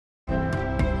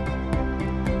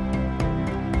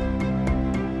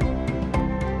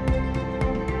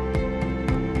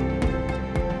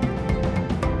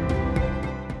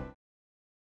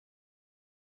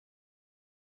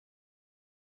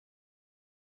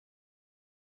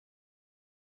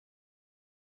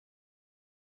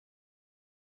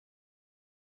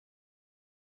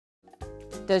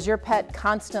Does your pet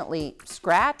constantly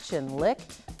scratch and lick?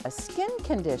 A skin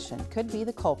condition could be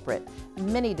the culprit.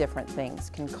 Many different things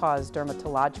can cause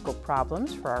dermatological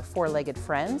problems for our four-legged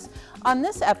friends. On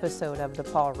this episode of the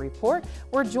Paw Report,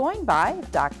 we're joined by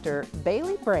Dr.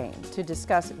 Bailey Brame to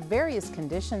discuss various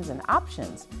conditions and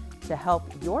options to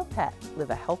help your pet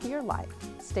live a healthier life.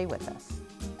 Stay with us.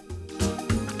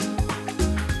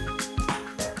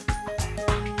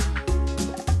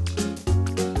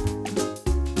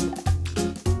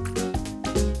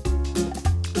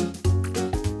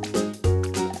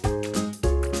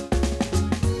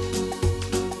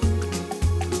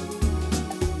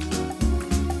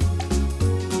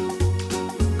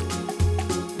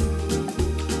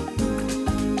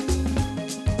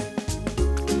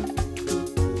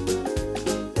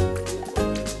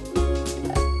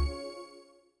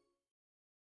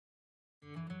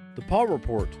 The Paw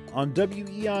Report on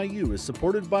WEIU is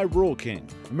supported by Rural King,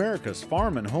 America's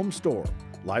farm and home store,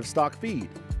 livestock feed,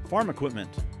 farm equipment,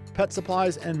 pet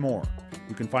supplies, and more.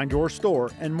 You can find your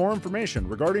store and more information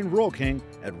regarding Rural King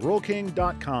at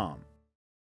ruralking.com.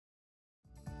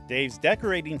 Dave's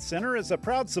Decorating Center is a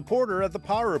proud supporter of the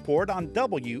Paw Report on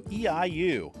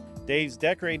WEIU. Dave's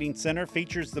Decorating Center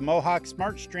features the Mohawk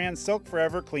Smart Strand Silk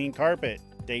Forever Clean Carpet.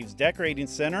 Dave's Decorating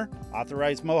Center,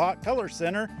 authorized Mohawk Color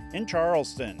Center in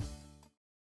Charleston.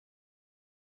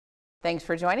 Thanks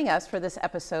for joining us for this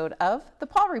episode of the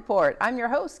Paw Report. I'm your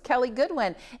host, Kelly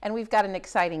Goodwin, and we've got an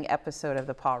exciting episode of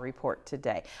the Paw Report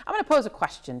today. I'm going to pose a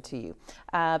question to you.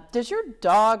 Does your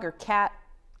dog or cat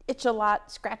itch a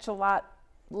lot, scratch a lot,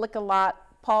 lick a lot,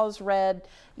 paws red?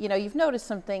 You know, you've noticed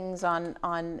some things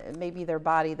on maybe their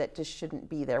body that just shouldn't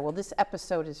be there. Well, this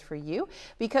episode is for you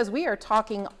because we are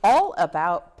talking all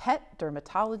about pet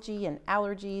dermatology and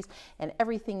allergies and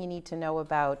everything you need to know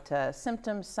about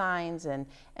symptoms, signs, and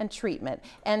treatment.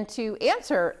 And to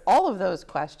answer all of those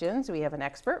questions, we have an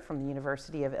expert from the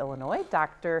University of Illinois,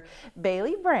 Dr.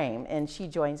 Bailey Brame, and she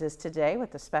joins us today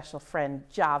with a special friend,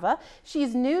 Java.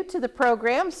 She's new to the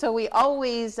program, so we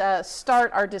always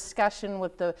start our discussion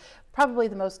with probably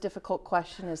the most difficult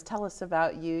question is tell us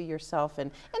about you, yourself, and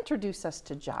introduce us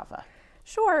to Java.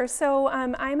 Sure. So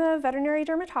I'm a veterinary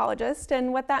dermatologist,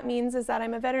 and what that means is that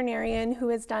I'm a veterinarian who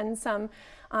has done some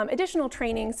additional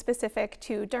training specific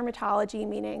to dermatology,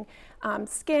 meaning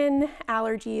skin,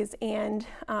 allergies, and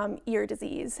ear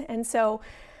disease. And so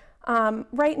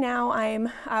right now I'm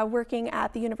working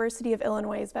at the University of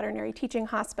Illinois' Veterinary Teaching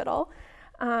Hospital.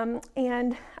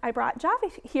 And I brought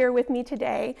Java here with me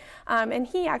today, and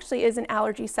he actually is an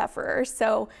allergy sufferer.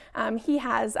 So he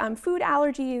has food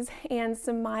allergies and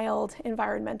some mild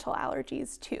environmental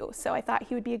allergies too. So I thought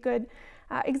he would be a good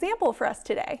example for us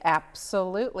today.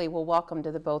 Absolutely. Well, welcome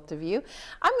to the both of you.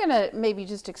 I'm going to maybe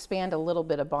just expand a little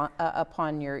bit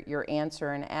upon your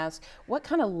answer and ask what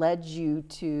kind of led you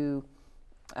to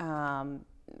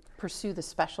pursue the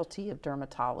specialty of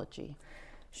dermatology?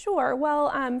 Sure.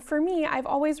 Well, for me, I've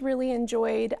always really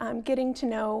enjoyed getting to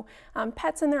know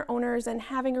pets and their owners and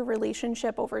having a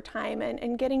relationship over time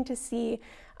and getting to see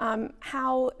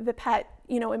how the pet,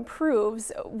 improves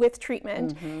with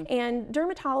treatment. Mm-hmm. And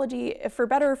dermatology, for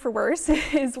better or for worse,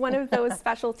 is one of those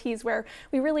specialties where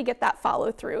we really get that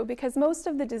follow through because most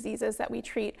of the diseases that we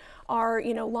treat are,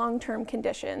 long-term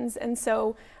conditions. And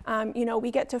so,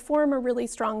 we get to form a really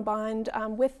strong bond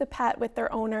with the pet, with their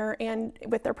owner, and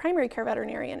with their primary care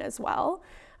veterinarian as well.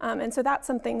 And so that's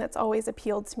something that's always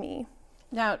appealed to me.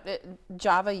 Now,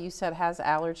 Java, you said has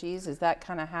allergies. Is that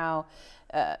kind of how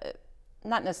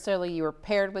not necessarily you were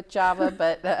paired with Java,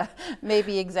 but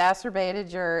maybe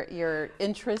exacerbated your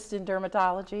interest in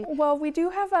dermatology? Well, we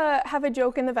do have a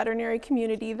joke in the veterinary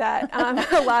community that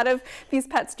a lot of these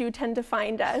pets do tend to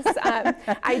find us.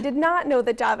 I did not know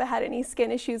that Java had any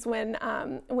skin issues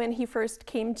when he first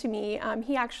came to me.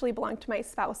 He actually belonged to my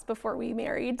spouse before we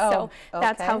married, so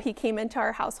that's how he came into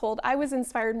our household. I was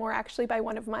inspired more actually by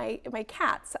one of my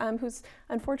cats, who's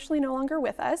unfortunately no longer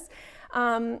with us.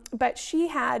 But she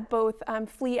had both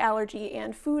flea allergy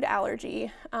and food allergy,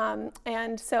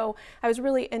 and so I was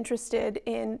really interested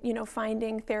in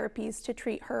finding therapies to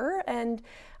treat her, and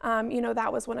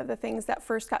that was one of the things that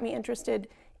first got me interested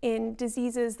in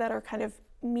diseases that are kind of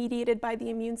mediated by the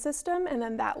immune system, and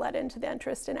then that led into the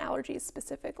interest in allergies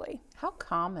specifically. How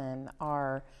common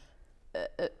are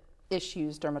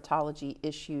dermatology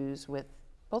issues with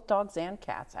both dogs and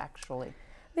cats actually?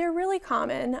 They're really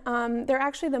common. They're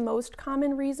actually the most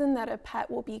common reason that a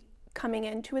pet will be coming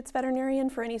into its veterinarian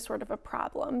for any sort of a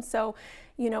problem. So,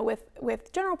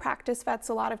 with general practice vets,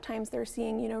 a lot of times they're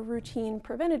seeing, routine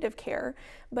preventative care.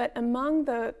 But among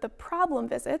the problem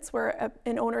visits where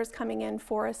an owner is coming in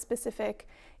for a specific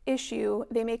issue,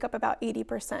 they make up about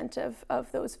 80%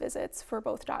 of those visits for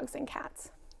both dogs and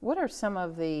cats. What are some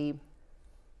of the,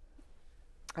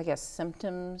 I guess,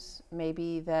 symptoms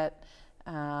maybe that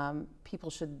people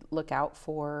should look out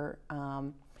for?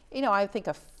 You know, I think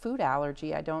a food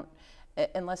allergy,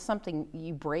 unless something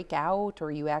you break out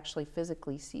or you actually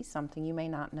physically see something, you may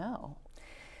not know.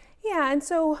 Yeah, and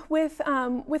so with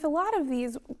a lot of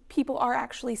these, people are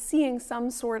actually seeing some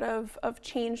sort of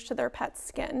change to their pet's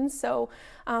skin. So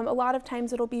a lot of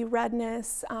times it'll be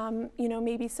redness, you know,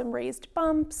 maybe some raised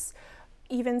bumps,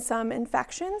 even some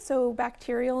infections, so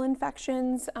bacterial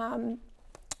infections,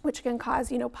 which can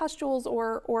cause, you know, pustules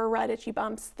or red itchy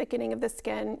bumps, thickening of the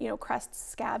skin, you know,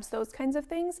 crests, scabs, those kinds of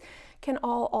things can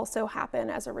all also happen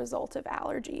as a result of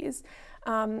allergies.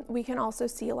 We can also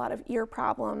see a lot of ear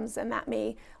problems, and that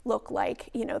may look like,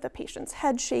 you know, the patient's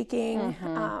head shaking.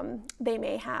 They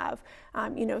may have,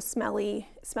 you know, smelly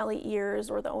ears,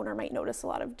 or the owner might notice a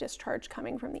lot of discharge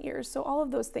coming from the ears. So all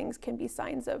of those things can be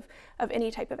signs of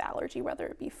any type of allergy, whether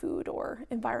it be food or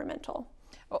environmental.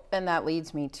 Oh, and that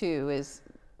leads me to is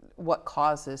what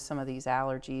causes some of these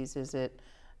allergies. Is it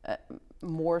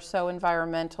more so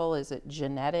environmental? Is it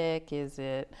genetic? Is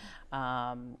it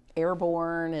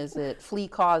airborne? Is it flea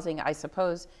causing? I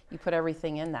suppose you put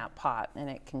everything in that pot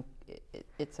and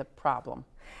it's a problem.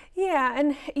 Yeah,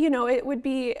 and you know, it would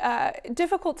be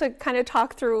difficult to kind of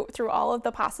talk through all of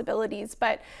the possibilities,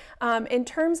 but in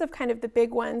terms of kind of the big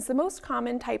ones, the most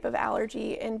common type of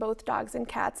allergy in both dogs and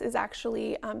cats is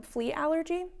actually flea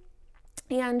allergy.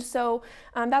 And so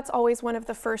that's always one of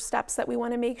the first steps that we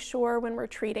want to make sure when we're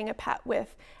treating a pet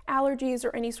with allergies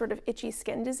or any sort of itchy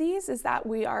skin disease, is that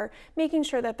we are making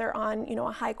sure that they're on, you know,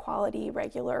 a high quality,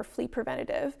 regular flea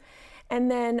preventative. And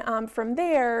then from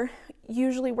there,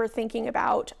 usually we're thinking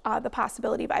about the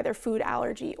possibility of either food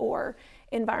allergy or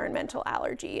environmental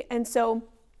allergy. And so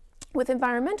with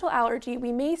environmental allergy,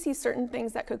 we may see certain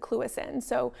things that could clue us in.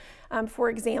 So, for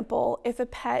example, if a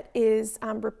pet is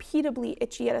repeatedly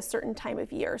itchy at a certain time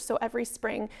of year, so every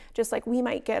spring, just like we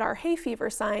might get our hay fever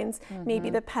signs, maybe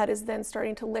the pet is then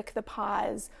starting to lick the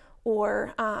paws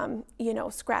or, you know,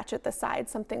 scratch at the side,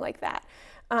 something like that.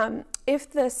 If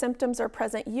the symptoms are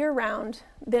present year-round,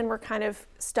 then we're kind of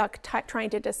stuck trying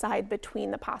to decide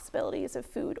between the possibilities of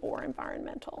food or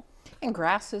environmental. And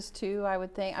grasses too, I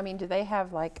would think. I mean, do they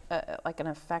have like an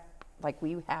effect like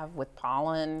we have with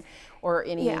pollen or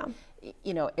any,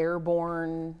 you know,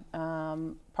 airborne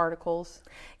particles?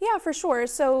 Yeah, for sure.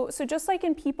 So just like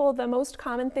in people, the most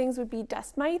common things would be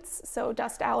dust mites. So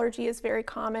dust allergy is very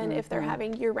common if they're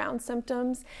having year-round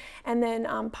symptoms. And then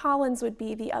pollens would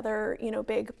be the other, you know,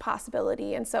 big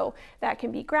possibility. And so that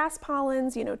can be grass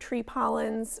pollens, you know, tree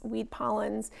pollens, weed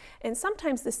pollens, and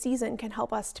sometimes the season can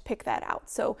help us to pick that out.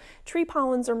 So tree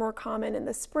pollens are more common in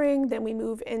the spring, then we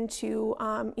move into,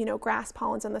 you know, grass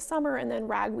pollens in the summer, and then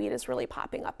ragweed is really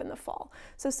popping up in the fall.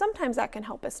 So sometimes that can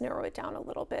help us narrow it down a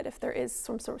little bit if there is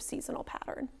some sort of seasonal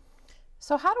pattern.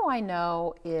 So how do I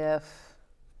know if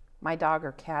my dog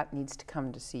or cat needs to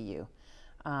come to see you?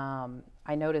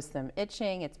 I notice them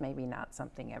itching. It's maybe not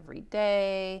something every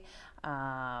day.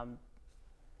 Am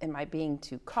I being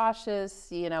too cautious?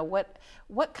 You know,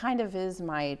 what kind of is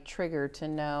my trigger to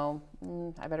know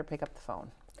I better pick up the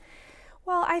phone?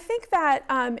 Well, I think that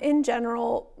in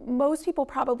general, most people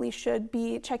probably should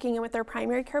be checking in with their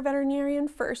primary care veterinarian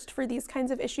first for these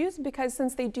kinds of issues, because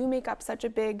since they do make up such a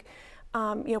big,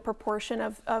 you know, proportion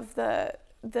of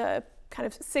the kind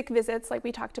of sick visits like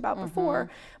we talked about before,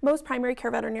 most primary care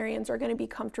veterinarians are going to be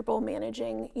comfortable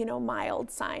managing, you know, mild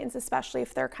signs, especially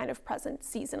if they're kind of present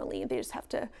seasonally. They just have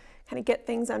to kind of get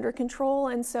things under control.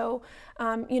 And so,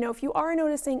 you know, if you are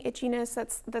noticing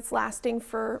itchiness that's lasting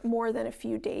for more than a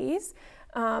few days,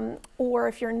 or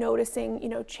if you're noticing, you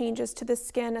know, changes to the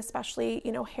skin, especially,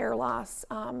 you know, hair loss,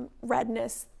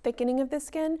 redness, thickening of the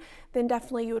skin, then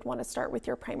definitely you would want to start with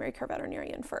your primary care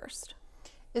veterinarian first.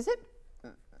 Is it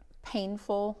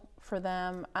painful for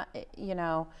them? You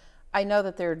know, I know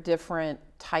that there are different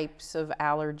types of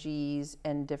allergies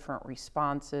and different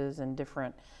responses and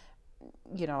different,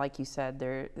 you know, like you said,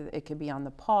 it could be on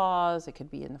the paws, it could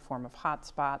be in the form of hot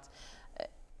spots.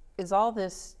 Is all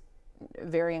this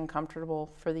very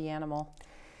uncomfortable for the animal?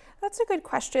 That's a good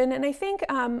question, and I think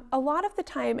a lot of the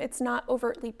time it's not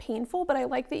overtly painful, but I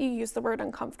like that you use the word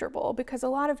uncomfortable, because a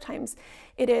lot of times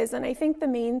it is, and I think the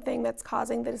main thing that's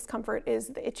causing the discomfort is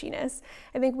the itchiness.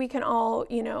 I think we can all,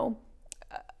 you know,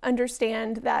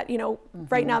 understand that, you know,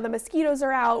 right now the mosquitoes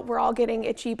are out, we're all getting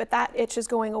itchy, but that itch is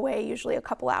going away usually a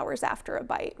couple hours after a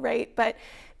bite, right? But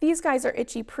these guys are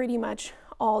itchy pretty much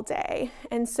all day.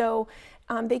 And so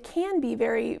they can be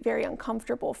very, very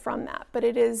uncomfortable from that, but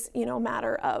it is, you know, a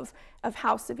matter of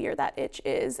how severe that itch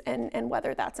is and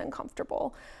whether that's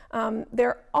uncomfortable.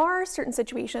 There are certain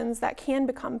situations that can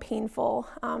become painful.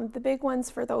 The big ones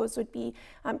for those would be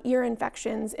ear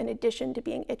infections, in addition to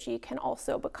being itchy, can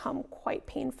also become quite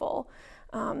painful,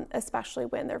 especially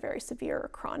when they're very severe or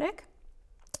chronic.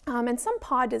 And some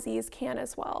paw disease can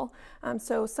as well.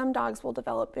 So some dogs will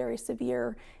develop very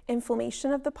severe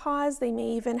inflammation of the paws. They may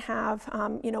even have,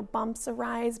 you know, bumps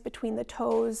arise between the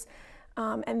toes.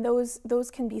 And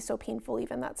those can be so painful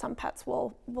even that some pets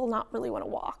will not really want to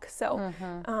walk. So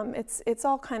it's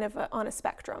all kind of on a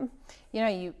spectrum. You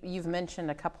know, you've mentioned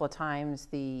a couple of times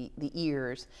the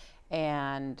ears,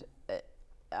 and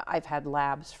I've had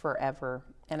labs forever,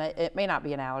 and it may not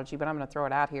be an allergy, but I'm going to throw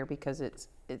it out here because it's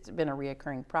been a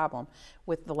reoccurring problem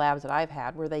with the labs that I've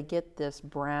had, where they get this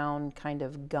brown kind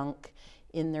of gunk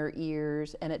in their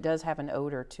ears, and it does have an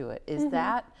odor to it. Is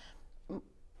that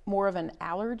more of an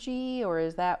allergy, or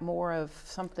is that more of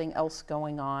something else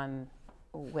going on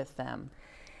with them?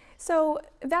 So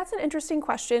that's an interesting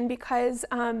question, because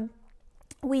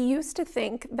we used to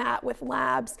think that with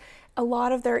labs, a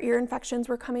lot of their ear infections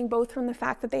were coming both from the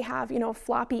fact that they have, you know,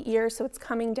 floppy ears, so it's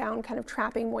coming down, kind of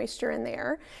trapping moisture in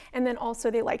there, and then also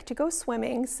they like to go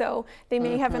swimming, so they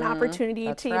may have an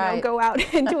opportunity to, you know, go out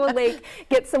into a lake,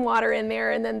 get some water in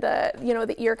there, and then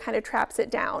the ear kind of traps it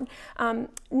down.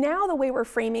 Now the way we're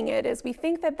framing it is we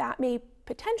think that may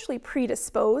potentially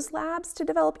predispose labs to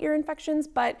develop ear infections,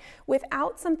 but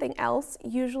without something else,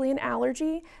 usually an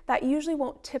allergy, that usually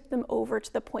won't tip them over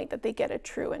to the point that they get a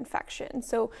true infection.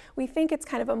 So we think it's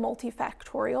kind of a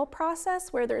multifactorial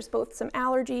process where there's both some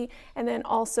allergy and then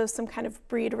also some kind of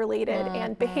breed-related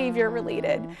and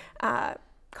behavior-related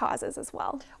causes as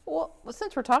well. Well,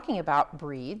 since we're talking about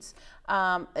breeds,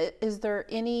 is there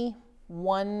any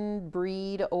one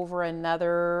breed over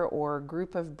another or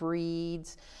group of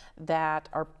breeds that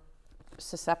are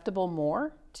susceptible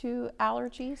more to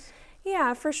allergies?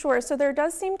 Yeah, for sure. So there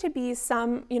does seem to be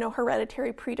some, you know,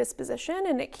 hereditary predisposition,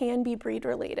 and it can be breed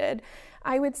related.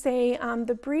 I would say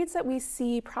the breeds that we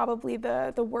see probably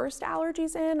the worst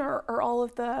allergies in are all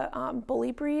of the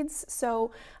bully breeds.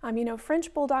 So, you know,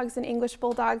 French bulldogs and English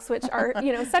bulldogs, which are,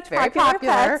 you know, such popular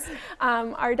pets,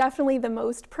 are definitely the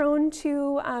most prone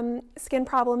to skin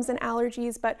problems and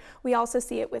allergies. But we also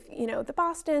see it with, you know, the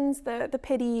Bostons, the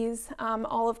Pitties,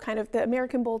 all of kind of the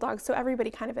American bulldogs. So everybody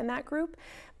kind of in that group.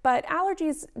 But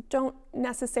allergies don't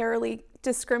necessarily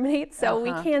discriminate, so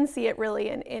we can see it really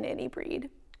in any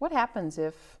breed. What happens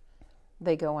if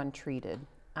they go untreated?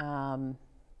 You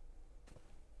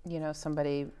know,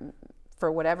 somebody,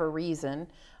 for whatever reason,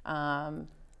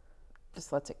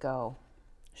 just lets it go.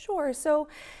 Sure, so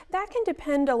that can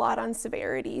depend a lot on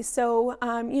severity. So,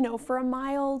 you know, for a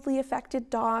mildly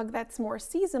affected dog that's more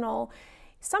seasonal,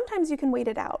 sometimes you can wait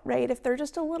it out, right? If they're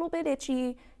just a little bit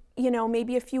itchy, you know,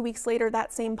 maybe a few weeks later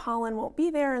that same pollen won't be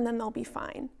there and then they'll be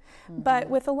fine. But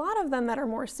with a lot of them that are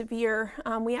more severe,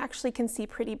 we actually can see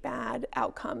pretty bad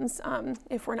outcomes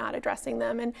if we're not addressing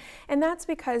them. And that's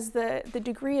because the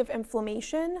degree of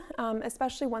inflammation,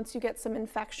 especially once you get some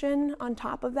infection on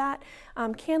top of that,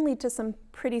 can lead to some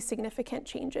pretty significant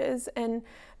changes. And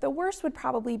the worst would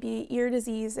probably be ear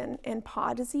disease and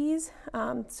paw disease.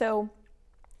 So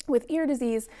with ear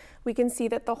disease, we can see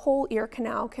that the whole ear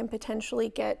canal can potentially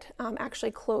get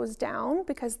actually closed down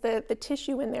because the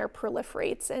tissue in there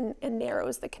proliferates and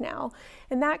narrows the canal.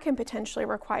 And that can potentially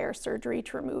require surgery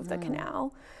to remove the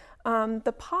canal.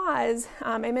 The paws,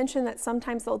 I mentioned that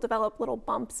sometimes they'll develop little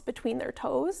bumps between their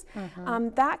toes.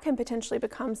 That can potentially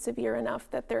become severe enough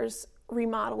that there's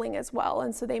remodeling as well,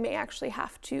 and so they may actually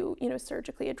have to, you know,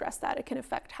 surgically address that. It can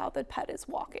affect how the pet is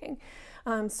walking.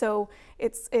 So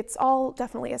it's all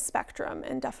definitely a spectrum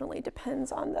and definitely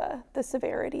depends on the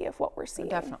severity of what we're seeing.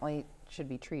 It definitely should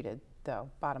be treated, though,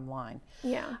 bottom line.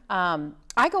 Yeah.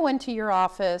 I go into your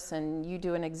office and you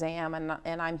do an exam,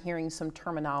 and I'm hearing some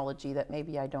terminology that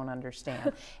maybe I don't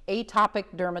understand. Atopic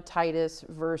dermatitis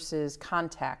versus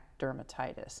contact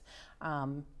dermatitis.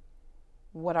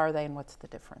 What are they and what's the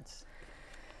difference?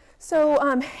 So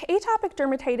atopic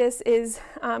dermatitis is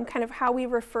kind of how we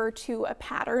refer to a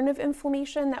pattern of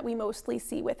inflammation that we mostly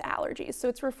see with allergies. So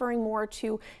it's referring more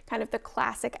to kind of the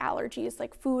classic allergies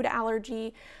like food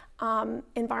allergy,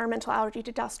 environmental allergy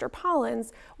to dust or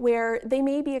pollens, where they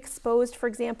may be exposed. For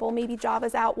example, maybe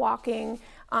Java's out walking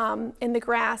in the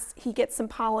grass, he gets some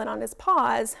pollen on his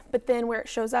paws, but then where it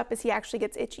shows up is he actually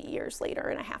gets itchy ears later,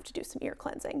 and I have to do some ear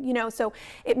cleansing, you know, so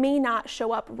it may not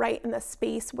show up right in the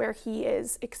space where he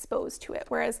is exposed to it.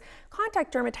 Whereas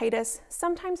contact dermatitis,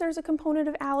 sometimes there's a component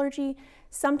of allergy,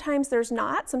 sometimes there's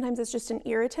not, sometimes it's just an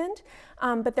irritant,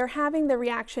 but they're having the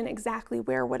reaction exactly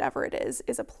where whatever it is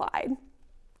applied.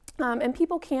 And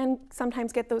people can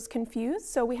sometimes get those confused,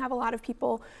 so we have a lot of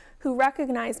people who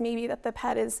recognize maybe that the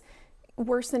pet is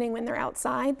worsening when they're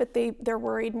outside, but they're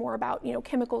worried more about, you know,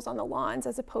 chemicals on the lawns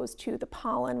as opposed to the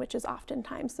pollen, which is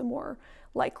oftentimes the more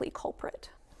likely culprit.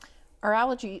 Are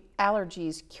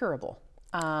allergies curable?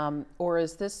 Or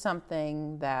is this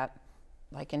something that,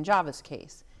 like in Java's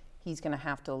case, he's going to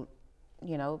have to,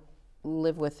 you know,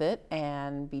 live with it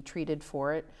and be treated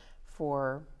for it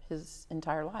for his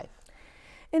entire life?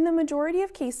 In the majority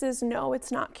of cases, no, it's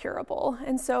not curable.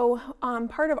 And so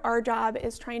part of our job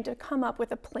is trying to come up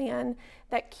with a plan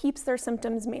that keeps their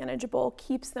symptoms manageable,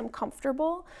 keeps them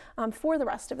comfortable for the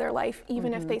rest of their life,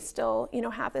 even if they still, you know,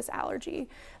 have this allergy.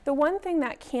 The one thing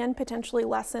that can potentially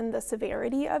lessen the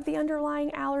severity of the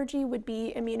underlying allergy would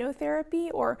be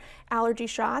immunotherapy or allergy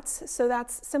shots. So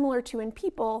that's similar to in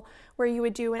people, where you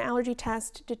would do an allergy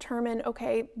test, determine,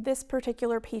 okay, this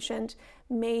particular patient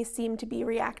may seem to be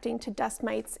reacting to dust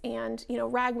mites and, you know,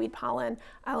 ragweed pollen.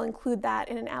 I'll include that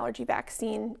in an allergy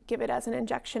vaccine, give it as an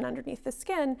injection underneath the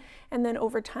skin, and then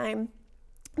over time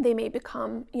they may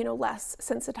become, you know, less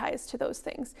sensitized to those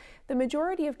things. The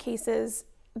majority of cases,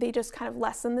 they just kind of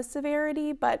lessen the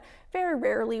severity, but very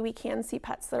rarely we can see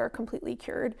pets that are completely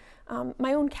cured.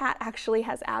 My own cat actually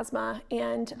has asthma,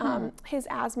 and his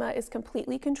asthma is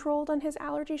completely controlled on his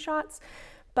allergy shots,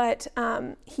 but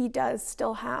he does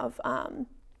still have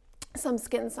some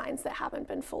skin signs that haven't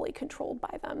been fully controlled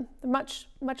by them. They're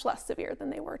much less severe than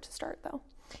they were to start, though.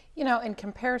 You know, in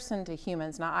comparison to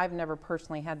humans, now I've never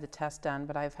personally had the test done,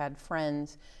 but I've had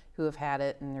friends who have had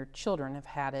it and their children have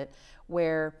had it,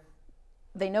 where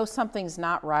they know something's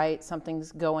not right,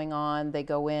 something's going on, they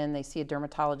go in, they see a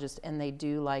dermatologist, and they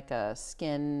do like a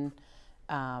skin,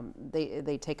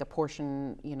 they take a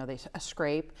portion, you know, a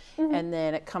scrape, and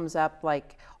then it comes up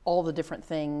like all the different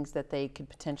things that they could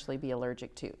potentially be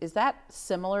allergic to. Is that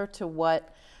similar to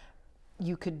what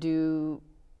you could do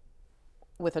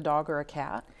with a dog or a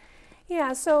cat?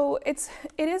 Yeah, so it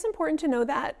is important to know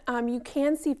that you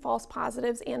can see false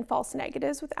positives and false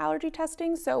negatives with allergy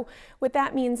testing. So what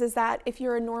that means is that if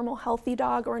you're a normal healthy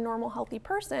dog or a normal healthy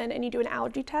person and you do an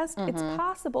allergy test, it's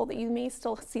possible that you may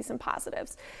still see some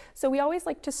positives. So we always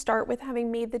like to start with having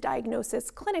made the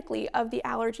diagnosis clinically of the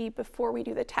allergy before we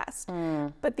do the test.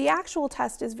 But the actual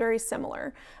test is very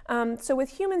similar. So with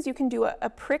humans, you can do a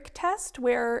prick test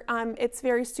where it's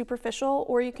very superficial,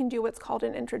 or you can do what's called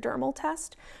an intradermal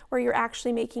test, where you're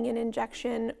actually making an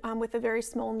injection with a very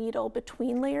small needle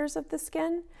between layers of the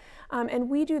skin. And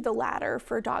we do the latter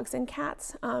for dogs and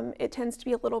cats. It tends to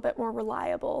be a little bit more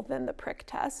reliable than the prick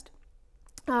test.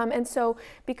 And so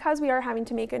because we are having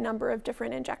to make a number of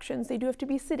different injections, they do have to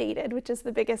be sedated, which is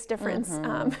the biggest difference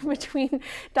between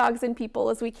dogs and people,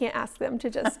 is we can't ask them to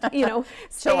just, you know,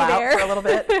 stay Chill out there for a little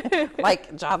bit,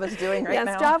 like Java's doing right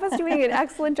now. Yes, Java's doing an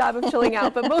excellent job of chilling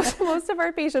out, but most of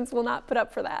our patients will not put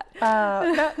up for that.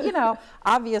 No, you know,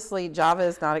 obviously Java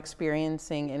is not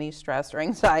experiencing any stress or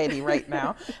anxiety right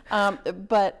now,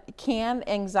 but can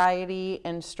anxiety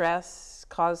and stress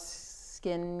cause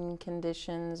skin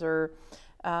conditions or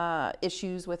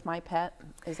issues with my pet?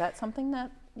 Is that something that,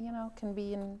 you know, can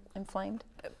be inflamed?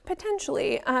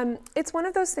 Potentially. It's one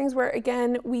of those things where,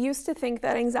 again, we used to think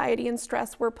that anxiety and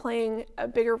stress were playing a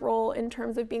bigger role in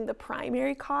terms of being the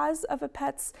primary cause of a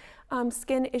pet's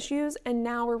skin issues, and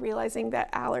now we're realizing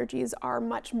that allergies are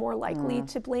much more likely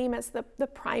to blame as the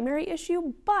primary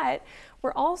issue, but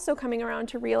we're also coming around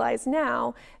to realize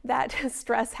now that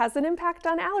stress has an impact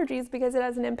on allergies because it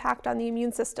has an impact on the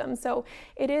immune system. So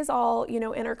it is all, you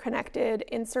know, interconnected,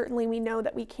 and certainly we know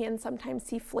that we can sometimes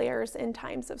see flares in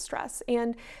times of stress.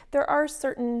 And there are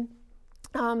certain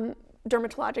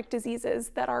dermatologic diseases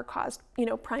that are caused, you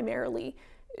know, primarily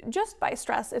just by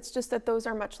stress. It's just that those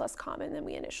are much less common than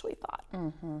we initially thought.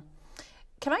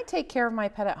 Can I take care of my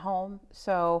pet at home?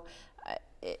 So,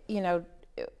 you know,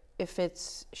 if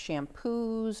it's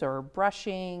shampoos or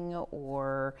brushing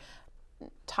or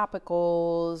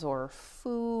topicals or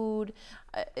food,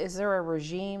 is there a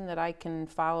regime that I can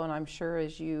follow? And I'm sure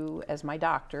as you, as my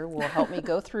doctor, will help me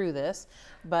go through this,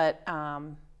 but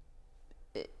can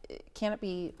it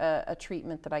be a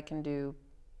treatment that I can do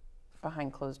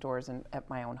behind closed doors and at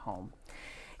my own home?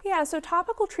 Yeah, so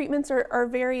topical treatments are a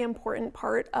very important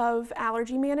part of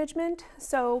allergy management.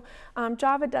 So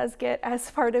Java does get,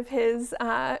 as part of his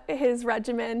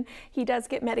regimen, he does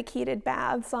get medicated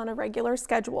baths on a regular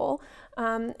schedule.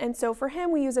 And so for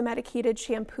him, we use a medicated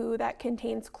shampoo that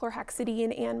contains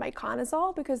chlorhexidine and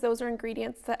miconazole, because those are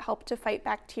ingredients that help to fight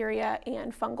bacteria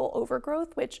and fungal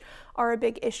overgrowth, which are a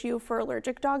big issue for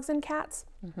allergic dogs and cats.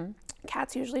 Mm-hmm.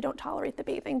 Cats usually don't tolerate the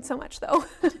bathing so much, though.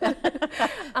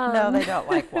 No, they don't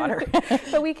like water.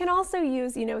 But we can also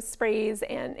use, sprays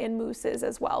and mousses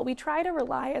as well. We try to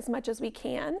rely as much as we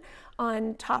can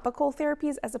on topical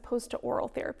therapies as opposed to oral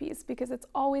therapies, because it's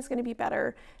always going to be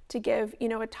better to give,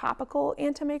 a topical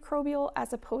antimicrobial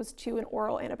as opposed to an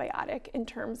oral antibiotic in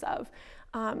terms of,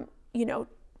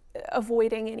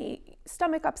 avoiding any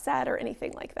stomach upset or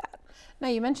anything like that. Now,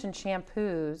 you mentioned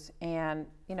shampoos, and,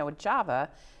 with Java,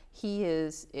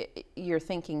 you're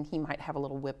thinking he might have a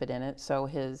little whippet in it, so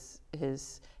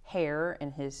his hair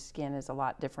and his skin is a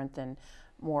lot different than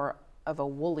more of a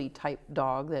woolly type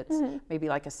dog that's maybe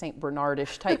like a St.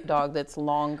 Bernardish type dog that's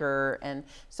longer. And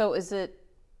so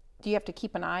do you have to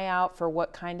keep an eye out for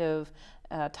what kind of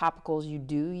topicals you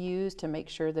do use to make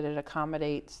sure that it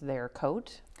accommodates their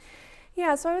coat?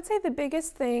 Yeah, so I would say the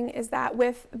biggest thing is that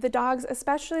with the dogs,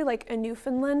 especially like a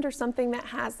Newfoundland or something that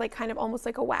has like kind of almost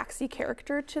like a waxy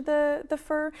character to the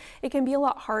fur, it can be a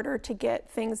lot harder to get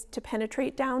things to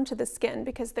penetrate down to the skin,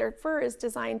 because their fur is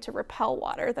designed to repel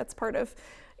water. That's part of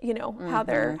how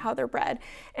they're bred.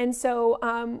 And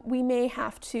so we may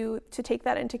have to take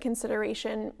that into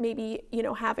consideration, maybe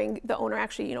having the owner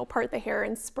actually part the hair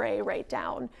and spray right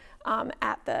down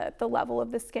at the level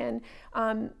of the skin.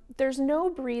 There's no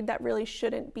breed that really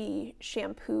shouldn't be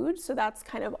shampooed, so that's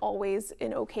kind of always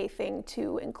an okay thing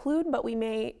to include, but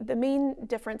the main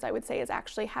difference I would say is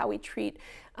actually how we treat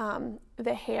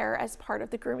the hair as part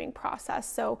of the grooming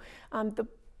process. So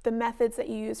the methods that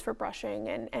you use for brushing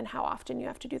and how often you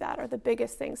have to do that are the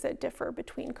biggest things that differ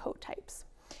between coat types.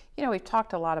 We've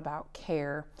talked a lot about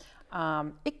care.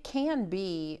 It can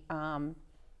be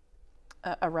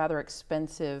a rather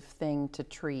expensive thing to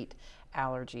treat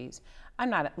allergies. I'm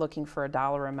not looking for a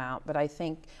dollar amount, but I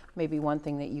think maybe one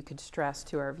thing that you could stress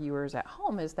to our viewers at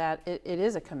home is that it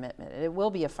is a commitment. It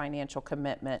will be a financial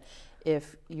commitment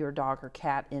if your dog or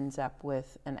cat ends up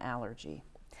with an allergy.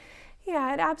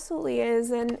 Yeah, it absolutely is.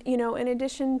 And, in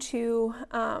addition to,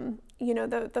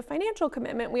 the financial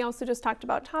commitment, we also just talked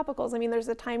about topicals. I mean, there's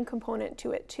a time component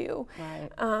to it too. Right.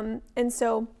 And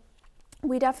so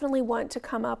we definitely want to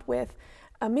come up with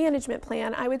a management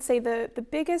plan. I would say the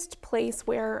biggest place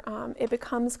where it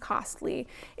becomes costly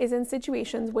is in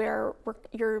situations where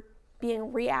you're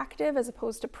being reactive as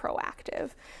opposed to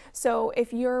proactive. So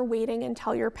if you're waiting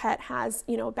until your pet has,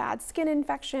 bad skin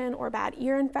infection or bad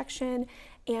ear infection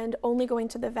and only going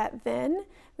to the vet then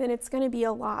it's going to be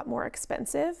a lot more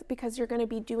expensive, because you're going to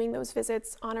be doing those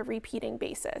visits on a repeating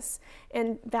basis.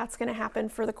 And that's going to happen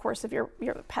for the course of your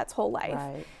pet's whole life.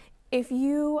 Right. If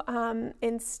you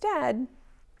instead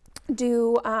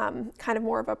do kind of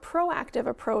more of a proactive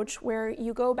approach where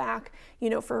you go back,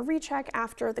 for a recheck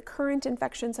after the current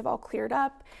infections have all cleared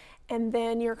up, and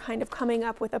then you're kind of coming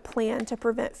up with a plan to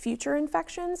prevent future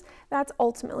infections, that's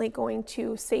ultimately going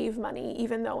to save money,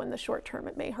 even though in the short term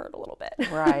it may hurt a little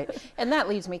bit. Right. And that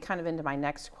leads me kind of into my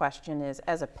next question is,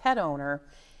 as a pet owner,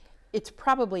 it's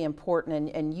probably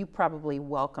important, and you probably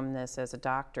welcome this as a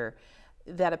doctor,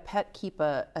 that a pet keep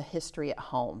a history at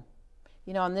home.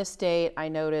 On this date, I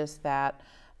noticed that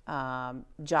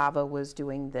Java was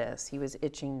doing this, he was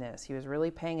itching this, he was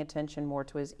really paying attention more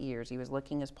to his ears, he was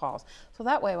licking his paws. So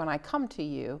that way when I come to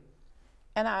you,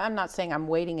 and I'm not saying I'm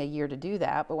waiting a year to do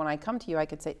that, but when I come to you, I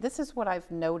could say, this is what I've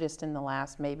noticed in the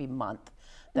last maybe month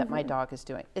that my dog is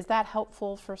doing. Is that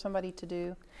helpful for somebody to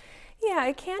do? Yeah,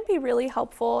 it can be really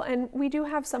helpful, and we do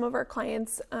have some of our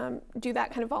clients do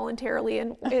that kind of voluntarily,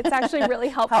 and it's actually really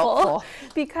helpful.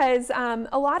 Because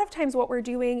a lot of times what we're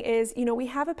doing is, we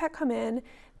have a pet come in,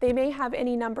 they may have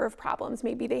any number of problems.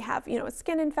 Maybe they have, a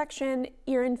skin infection,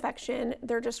 ear infection,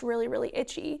 they're just really, really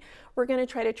itchy. We're going to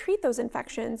try to treat those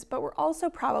infections, but we're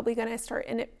also probably going to start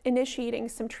initiating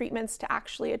some treatments to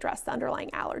actually address the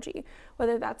underlying allergy,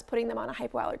 whether that's putting them on a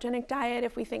hypoallergenic diet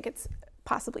if we think it's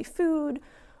possibly food,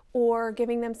 or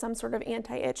giving them some sort of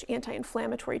anti-itch,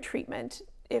 anti-inflammatory treatment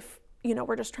if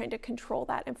we're just trying to control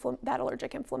that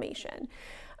allergic inflammation.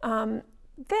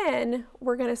 Then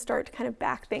we're going to start to kind of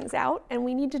back things out, and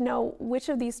we need to know which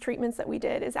of these treatments that we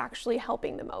did is actually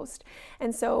helping the most.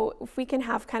 And so if we can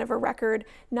have kind of a record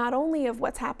not only of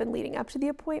what's happened leading up to the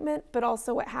appointment, but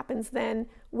also what happens then,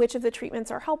 which of the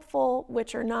treatments are helpful,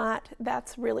 which are not,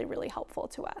 that's really, really helpful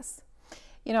to us.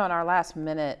 You know, in our last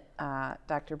minute,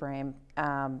 Dr. Brame,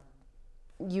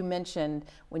 you mentioned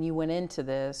when you went into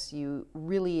this, you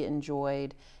really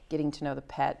enjoyed getting to know the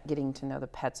pet, getting to know the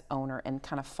pet's owner, and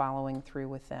kind of following through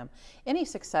with them. Any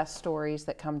success stories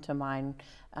that come to mind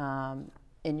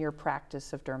in your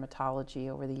practice of dermatology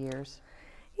over the years?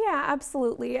 Yeah,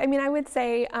 absolutely. I mean, I would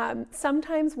say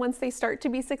sometimes once they start to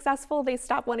be successful, they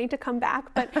stop wanting to come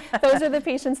back. But those are the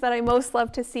patients that I most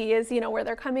love to see is, where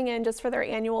they're coming in just for their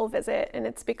annual visit. And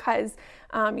it's because,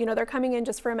 they're coming in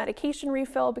just for a medication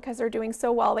refill because they're doing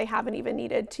so well, they haven't even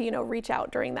needed to, reach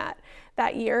out during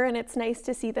that year. And it's nice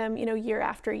to see them, year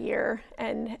after year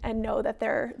and know that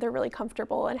they're really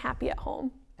comfortable and happy at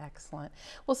home. Excellent.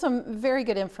 Well, some very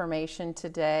good information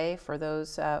today for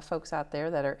those folks out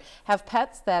there that have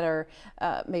pets that are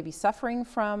maybe suffering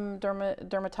from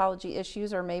dermatology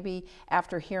issues, or maybe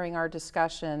after hearing our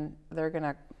discussion, they're going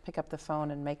to pick up the phone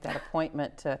and make that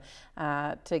appointment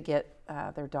to get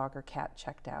their dog or cat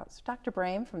checked out. So Dr.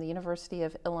 Brame from the University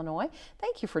of Illinois,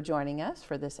 thank you for joining us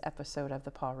for this episode of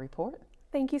the Paw Report.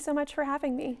 Thank you so much for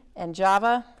having me. And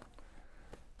Java,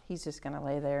 he's just going to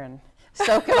lay there and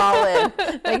soak it all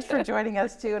in. Thanks for joining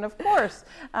us too. And of course,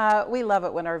 we love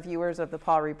it when our viewers of the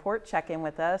Paw Report check in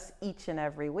with us each and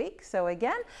every week. So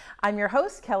again, I'm your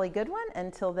host, Kelly Goodwin.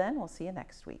 Until then, we'll see you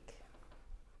next week.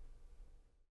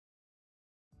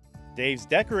 Dave's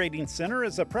Decorating Center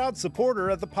is a proud supporter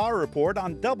of the Paw Report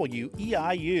on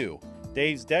WEIU.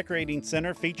 Dave's Decorating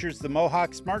Center features the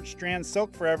Mohawk Smart Strand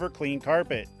Silk Forever Clean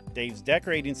Carpet. Dave's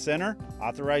Decorating Center,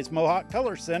 authorized Mohawk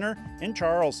Color Center in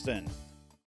Charleston.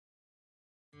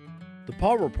 The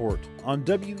Paw Report on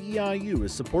WEIU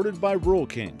is supported by Rural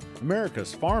King,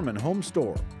 America's farm and home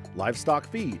store, livestock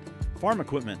feed, farm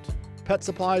equipment, pet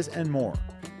supplies, and more.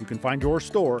 You can find your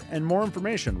store and more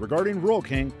information regarding Rural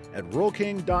King at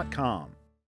ruralking.com.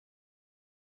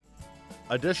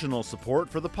 Additional support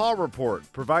for the Paw Report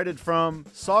provided from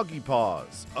Soggy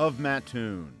Paws of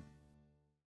Mattoon.